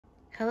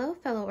Hello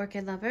fellow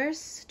orchid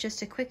lovers,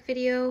 just a quick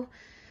video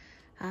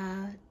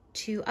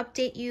to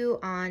update you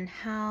on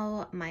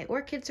how my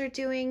orchids are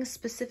doing,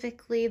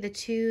 specifically the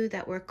two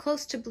that were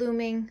close to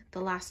blooming the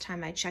last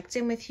time I checked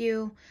in with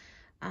you,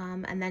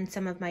 and then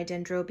some of my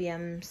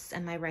Dendrobiums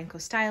and my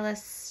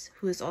Rancostylis,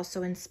 who is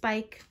also in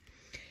spike.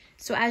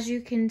 So as you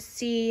can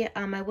see,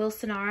 my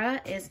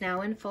Wilsonara is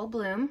now in full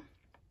bloom.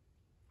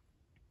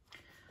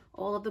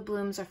 All of the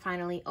blooms are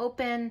finally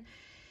open.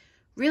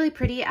 Really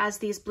pretty as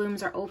these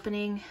blooms are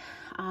opening.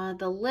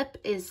 The lip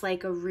is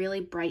like a really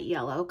bright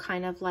yellow,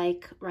 kind of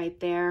like right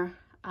there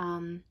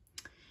in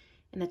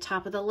the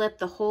top of the lip.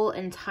 The whole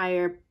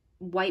entire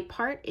white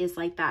part is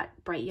like that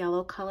bright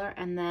yellow color.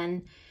 And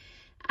then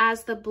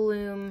as the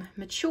bloom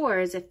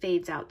matures, it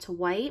fades out to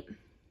white.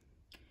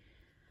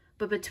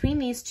 But between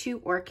these two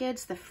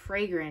orchids, the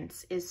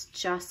fragrance is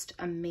just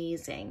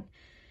amazing.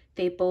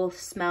 They both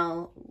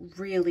smell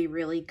really,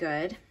 really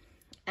good.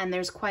 And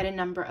there's quite a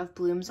number of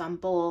blooms on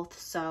both.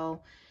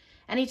 So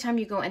anytime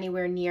you go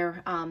anywhere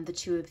near the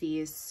two of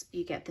these,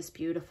 you get this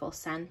beautiful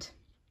scent.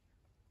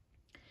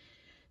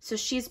 So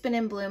she's been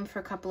in bloom for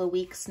a couple of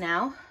weeks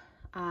now.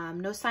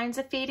 No signs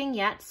of fading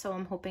yet, so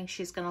I'm hoping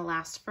she's gonna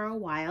last for a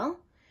while.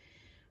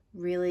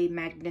 Really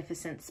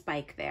magnificent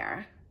spike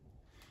there.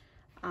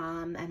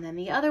 And then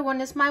the other one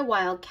is my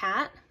Wild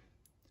Cat.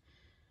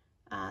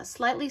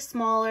 Slightly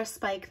smaller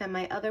spike than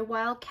my other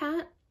Wild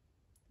Cat,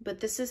 but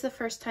this is the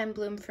first time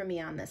bloom for me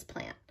on this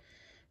plant.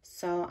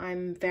 So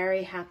I'm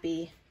very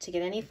happy to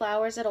get any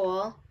flowers at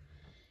all.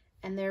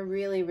 And they're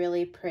really,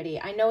 really pretty.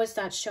 I know it's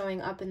not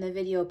showing up in the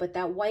video, but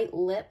that white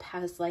lip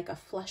has like a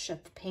flush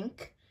of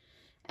pink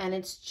and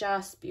it's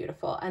just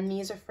beautiful. And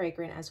these are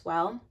fragrant as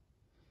well.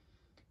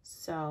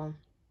 So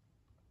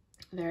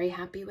very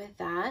happy with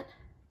that.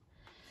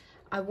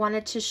 I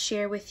wanted to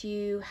share with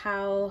you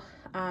how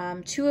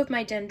two of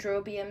my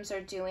Dendrobiums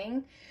are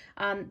doing.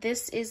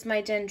 This is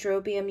my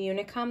Dendrobium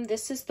unicum.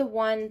 This is the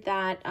one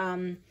that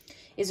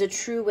is a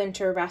true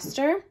winter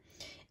rester.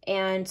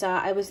 And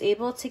I was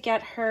able to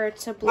get her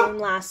to bloom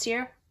last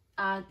year.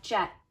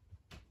 Jet,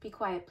 be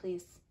quiet,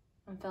 please.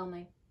 I'm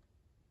filming.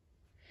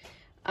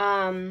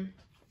 And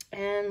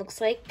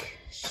looks like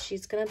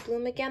she's gonna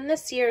bloom again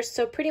this year.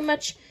 So pretty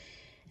much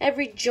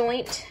every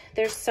joint,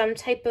 there's some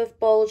type of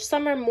bulge.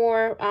 Some are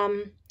more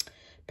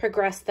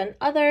progressed than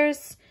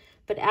others.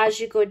 But as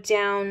you go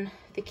down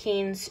the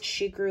canes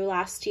she grew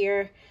last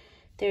year,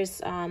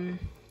 there's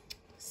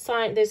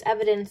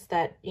evidence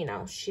that, you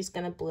know, she's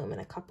going to bloom in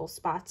a couple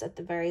spots at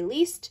the very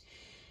least.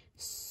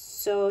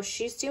 So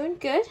she's doing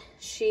good.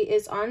 She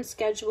is on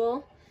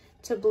schedule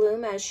to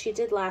bloom as she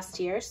did last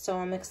year, so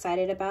I'm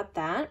excited about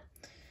that.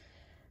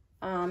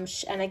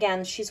 And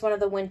again, she's one of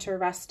the winter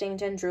resting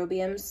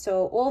Dendrobiums,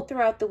 so all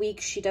throughout the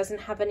week she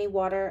doesn't have any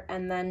water,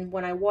 and then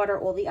when I water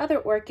all the other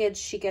orchids,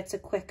 she gets a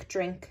quick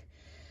drink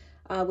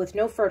with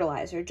no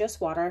fertilizer, just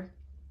water,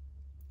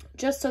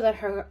 just so that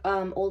her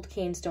old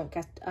canes don't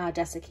get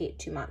desiccate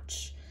too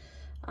much.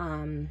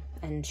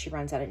 And she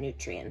runs out of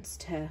nutrients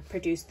to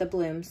produce the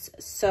blooms.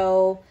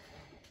 So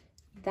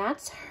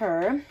that's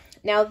her.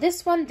 Now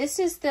this one, this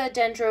is the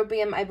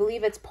Dendrobium, I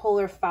believe it's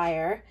Polar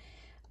Fire.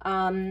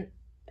 And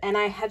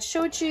I had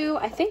showed you,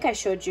 I think I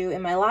showed you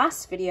in my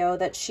last video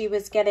that she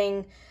was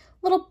getting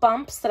little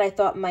bumps that I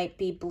thought might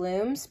be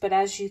blooms, but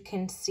as you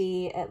can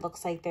see, it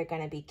looks like they're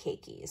gonna be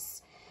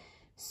keikis.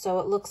 So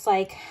it looks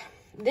like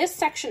this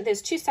section,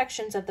 there's two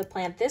sections of the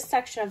plant. This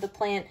section of the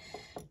plant,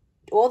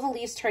 all the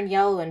leaves turned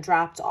yellow and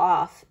dropped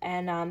off.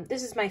 And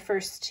this is my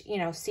first, you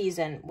know,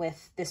 season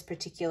with this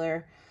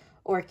particular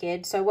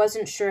orchid. So I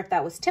wasn't sure if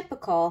that was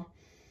typical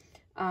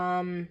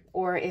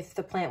or if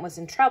the plant was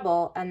in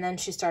trouble. And then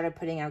she started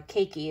putting out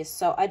keikis.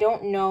 So I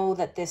don't know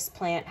that this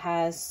plant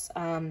has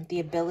the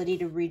ability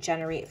to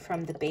regenerate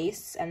from the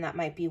base. And that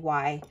might be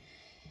why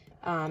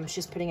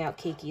she's putting out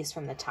keikis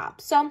from the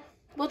top. So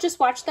we'll just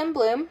watch them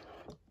bloom.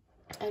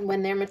 And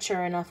when they're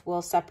mature enough,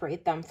 we'll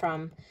separate them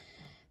from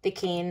the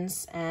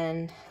canes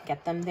and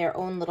get them their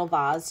own little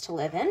vase to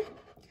live in.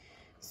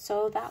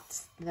 So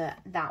that's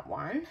that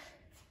one.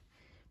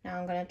 Now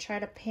I'm going to try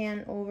to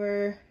pan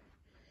over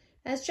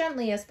as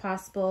gently as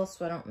possible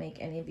so I don't make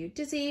any of you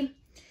dizzy.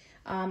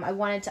 I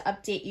wanted to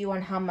update you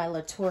on how my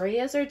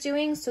Latorias are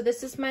doing. So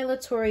this is my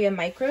Latoria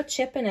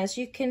microchip, and as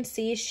you can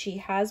see, she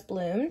has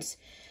bloomed.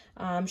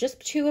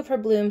 Just two of her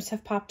blooms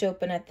have popped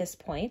open at this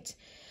point.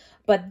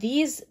 But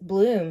these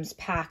blooms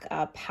pack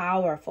a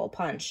powerful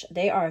punch.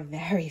 They are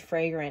very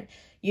fragrant.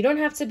 You don't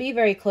have to be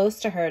very close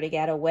to her to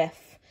get a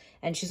whiff.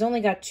 And she's only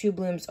got two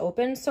blooms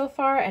open so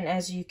far. And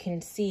as you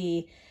can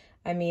see,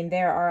 I mean,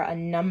 there are a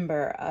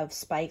number of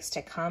spikes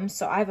to come.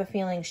 So I have a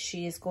feeling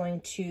she's going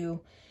to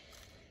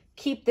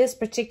keep this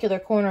particular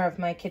corner of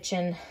my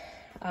kitchen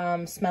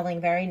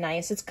smelling very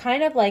nice. It's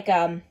kind of like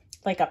a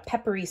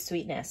peppery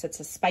sweetness. It's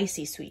a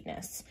spicy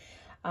sweetness.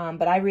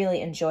 But I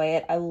really enjoy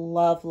it. I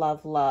love,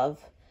 love,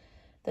 love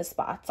the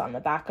spots on the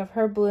back of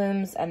her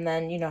blooms, and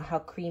then you know how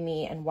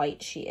creamy and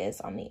white she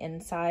is on the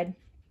inside.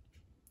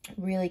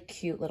 Really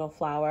cute little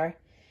flower.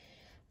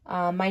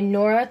 My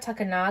Nora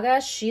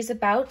Takanaga, she's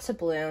about to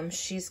bloom.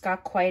 She's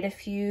got quite a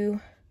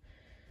few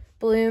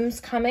blooms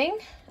coming,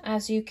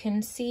 as you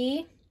can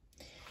see.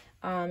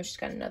 She's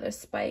got another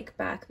spike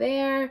back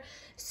there.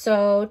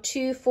 So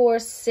 2, 4,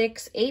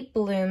 6, 8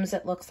 blooms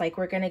it looks like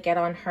we're going to get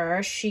on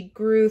her. She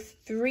grew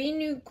 3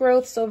 new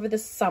growths over the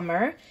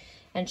summer,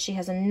 and she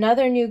has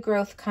another new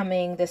growth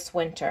coming this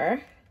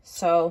winter.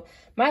 So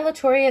my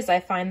Latorias, I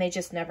find they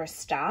just never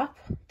stop.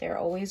 They're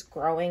always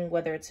growing,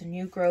 whether it's a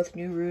new growth,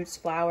 new roots,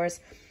 flowers.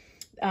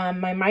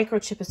 My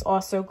microchip is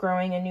also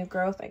growing a new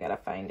growth. I gotta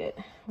find it.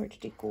 Where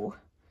did it go?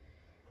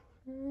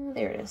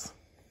 There it is.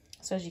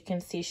 So as you can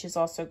see, she's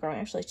also growing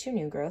actually 2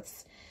 new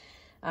growths.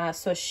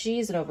 So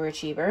she's an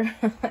overachiever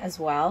as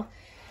well.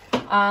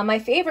 My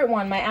favorite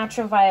one, my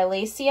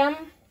Atroviolaceum,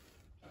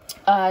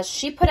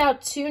 she put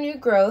out 2 new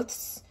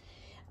growths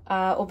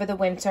over the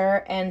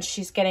winter, and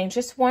she's getting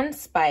just 1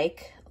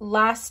 spike.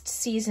 Last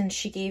season,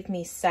 she gave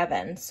me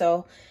 7,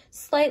 so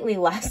slightly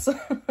less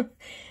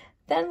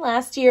than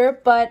last year,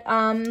 but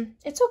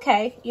it's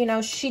okay. You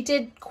know, she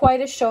did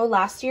quite a show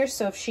last year,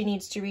 so if she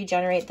needs to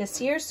regenerate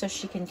this year so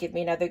she can give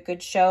me another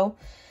good show,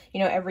 you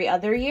know, every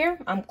other year,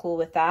 I'm cool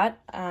with that.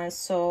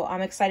 So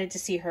I'm excited to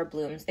see her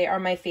blooms. They are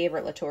my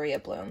favorite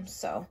Latoria blooms,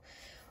 so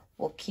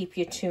we'll keep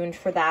you tuned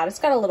for that. It's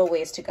got a little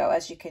ways to go.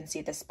 As you can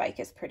see, the spike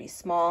is pretty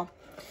small.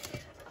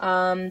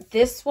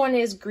 This one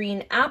is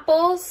Green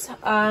Apples.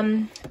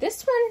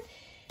 This one,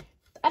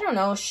 I don't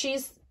know,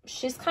 she's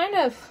kind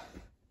of,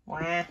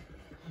 wah.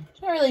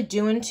 She's not really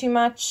doing too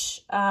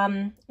much.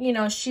 You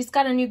know, she's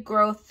got a new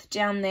growth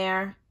down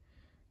there.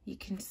 You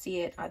can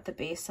see it at the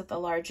base of the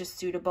largest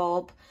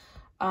pseudobulb.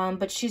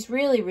 But she's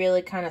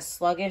really kind of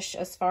sluggish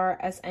as far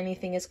as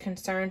anything is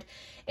concerned.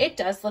 It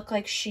does look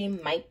like she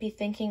might be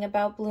thinking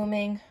about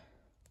blooming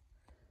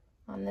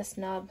on this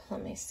nub.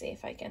 Let me see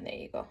if I can, there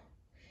you go.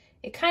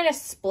 It kind of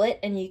split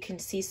and you can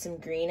see some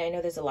green. I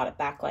know there's a lot of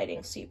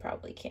backlighting, so you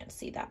probably can't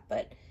see that,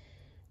 but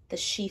the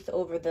sheath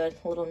over the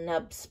little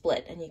nub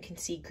split and you can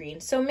see green.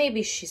 So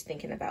maybe she's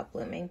thinking about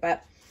blooming,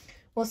 but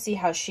we'll see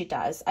how she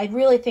does. I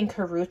really think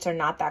her roots are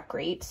not that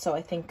great, so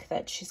I think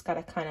that she's got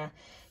to kind of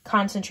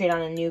concentrate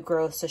on a new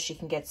growth so she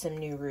can get some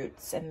new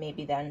roots, and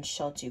maybe then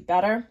she'll do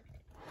better.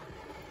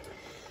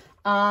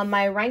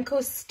 My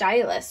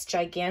Rhynchostylus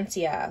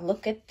gigantea,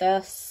 look at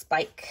the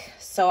spike.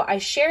 So I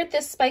shared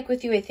this spike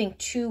with you, I think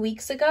 2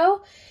 weeks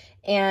ago,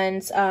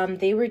 and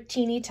they were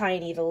teeny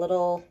tiny. The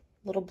little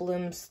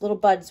blooms, little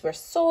buds were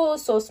so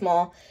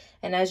small,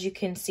 and as you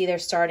can see, they're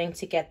starting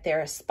to get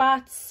their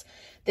spots.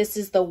 This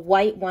is the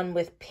white one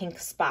with pink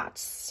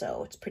spots,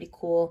 so it's pretty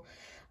cool.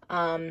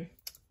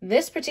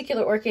 This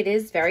particular orchid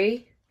is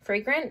very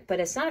fragrant, but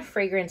it's not a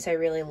fragrance I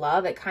really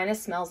love. It kind of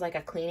smells like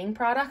a cleaning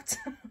product.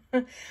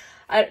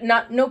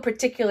 No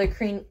particular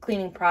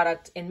cleaning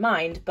product in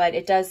mind, but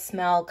it does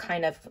smell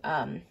kind of,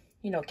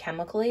 you know,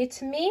 chemically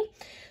to me.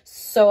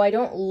 So I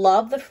don't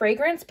love the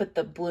fragrance, but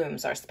the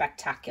blooms are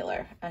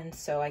spectacular, and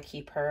so I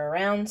keep her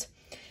around.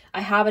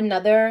 I have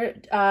another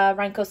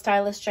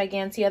Rhynchostylus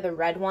gigantea, the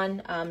red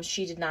one.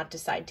 She did not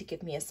decide to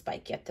give me a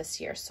spike yet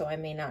this year, so I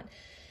may not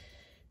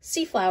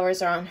see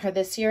flowers on her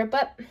this year,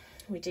 but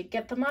we did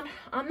get them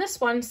on this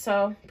one,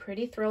 so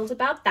pretty thrilled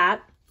about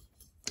that.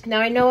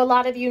 Now, I know a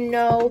lot of you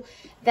know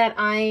that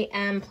I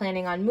am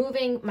planning on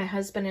moving. My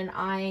husband and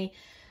I,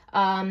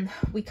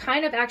 we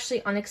kind of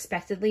actually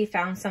unexpectedly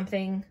found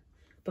something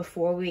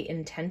before we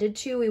intended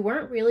to. We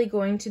weren't really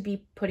going to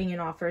be putting in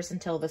offers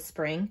until the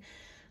spring,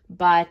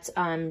 but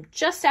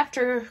just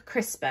after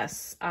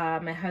Christmas,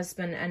 my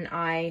husband and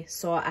I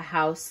saw a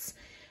house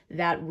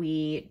that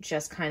we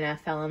just kind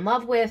of fell in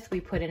love with. We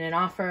put in an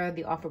offer.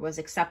 The offer was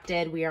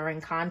accepted. We are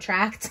in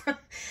contract.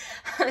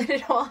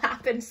 It all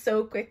happened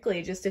so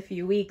quickly, just a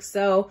few weeks.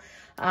 So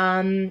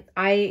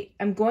I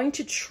am going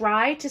to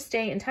try to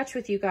stay in touch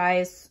with you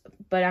guys,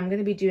 but I'm going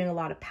to be doing a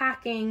lot of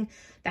packing.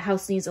 The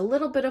house needs a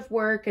little bit of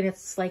work, and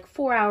it's like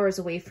 4 hours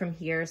away from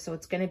here. So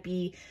it's going to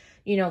be,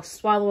 you know,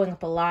 swallowing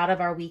up a lot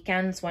of our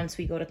weekends once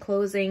we go to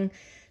closing.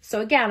 So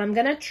again, I'm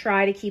going to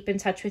try to keep in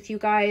touch with you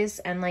guys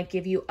and like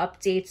give you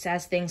updates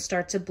as things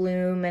start to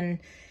bloom, and,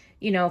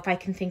 you know, if I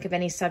can think of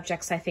any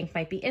subjects I think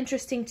might be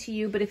interesting to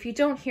you. But if you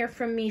don't hear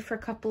from me for a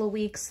couple of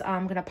weeks,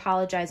 I'm going to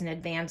apologize in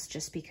advance,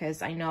 just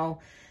because I know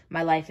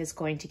my life is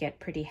going to get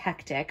pretty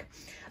hectic.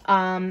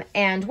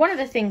 And one of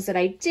the things that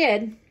I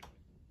did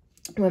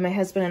when my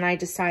husband and I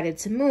decided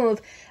to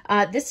move,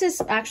 this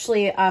is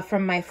actually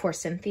from my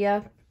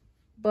Forsythia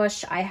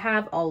bush. I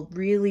have a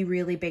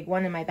really big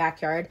one in my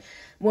backyard.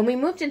 When we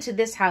moved into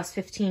this house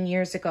 15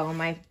 years ago,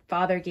 my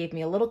father gave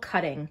me a little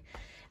cutting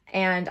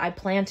and I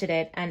planted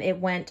it, and it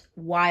went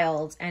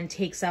wild and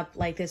takes up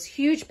like this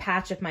huge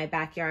patch of my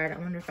backyard. I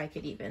wonder if I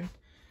could even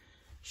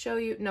show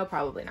you. No,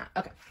 probably not.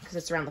 Okay, because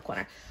it's around the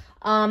corner.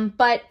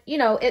 But you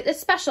know, it's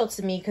special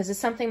to me because it's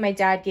something my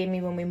dad gave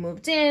me when we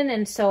moved in,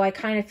 and so I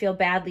kind of feel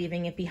bad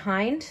leaving it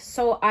behind.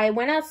 So I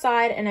went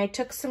outside and I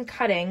took some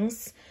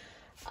cuttings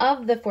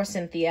of the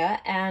Forsythia,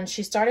 and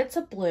she started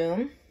to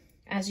bloom.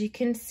 As you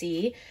can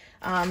see,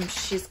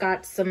 she's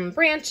got some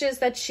branches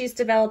that she's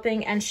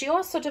developing, and she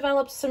also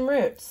developed some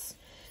roots.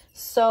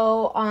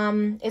 So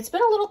it's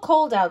been a little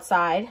cold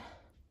outside,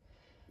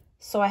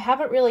 so I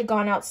haven't really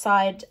gone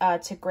outside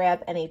to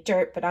grab any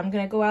dirt, but I'm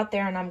going to go out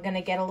there and I'm going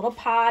to get a little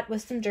pot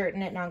with some dirt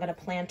in it, and I'm going to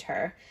plant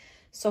her.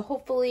 So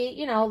hopefully,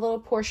 you know, a little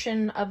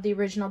portion of the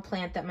original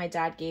plant that my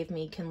dad gave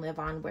me can live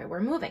on where we're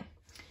moving.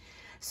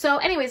 So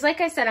anyways, like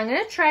I said, I'm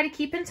going to try to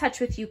keep in touch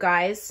with you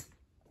guys.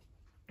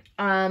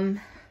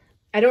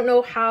 I don't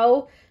know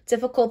how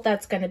difficult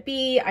that's going to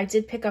be. I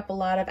did pick up a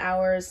lot of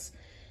hours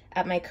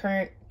at my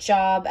current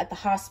job at the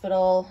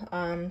hospital,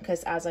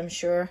 because as I'm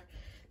sure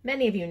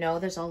many of you know,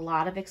 there's a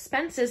lot of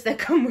expenses that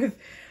come with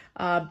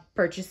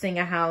purchasing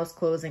a house,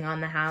 closing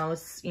on the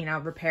house, you know,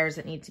 repairs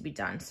that need to be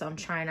done. So I'm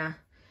trying to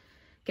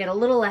get a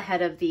little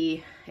ahead of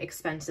the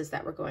expenses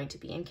that we're going to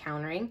be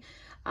encountering.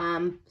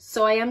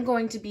 So I am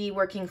going to be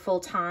working full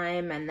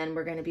time, and then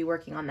we're going to be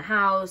working on the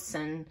house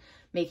and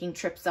making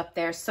trips up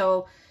there.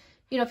 So,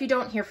 you know, if you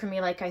don't hear from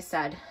me, like I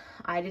said,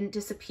 I didn't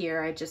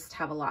disappear. I just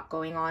have a lot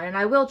going on, and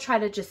I will try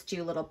to just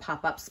do little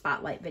pop-up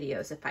spotlight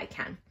videos if I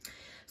can.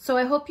 So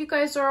I hope you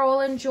guys are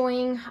all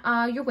enjoying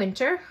your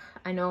winter.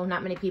 I know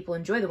not many people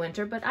enjoy the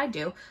winter, but I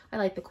do. I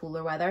like the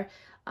cooler weather.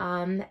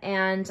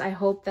 And I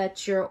hope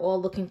that you're all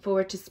looking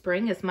forward to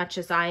spring as much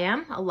as I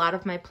am. A lot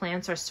of my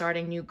plants are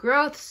starting new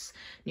growths,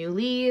 new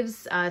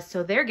leaves,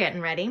 so they're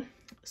getting ready.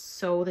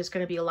 So there's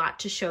going to be a lot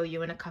to show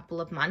you in a couple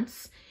of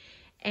months.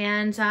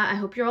 And I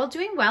hope you're all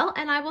doing well,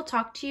 and I will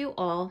talk to you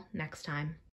all next time.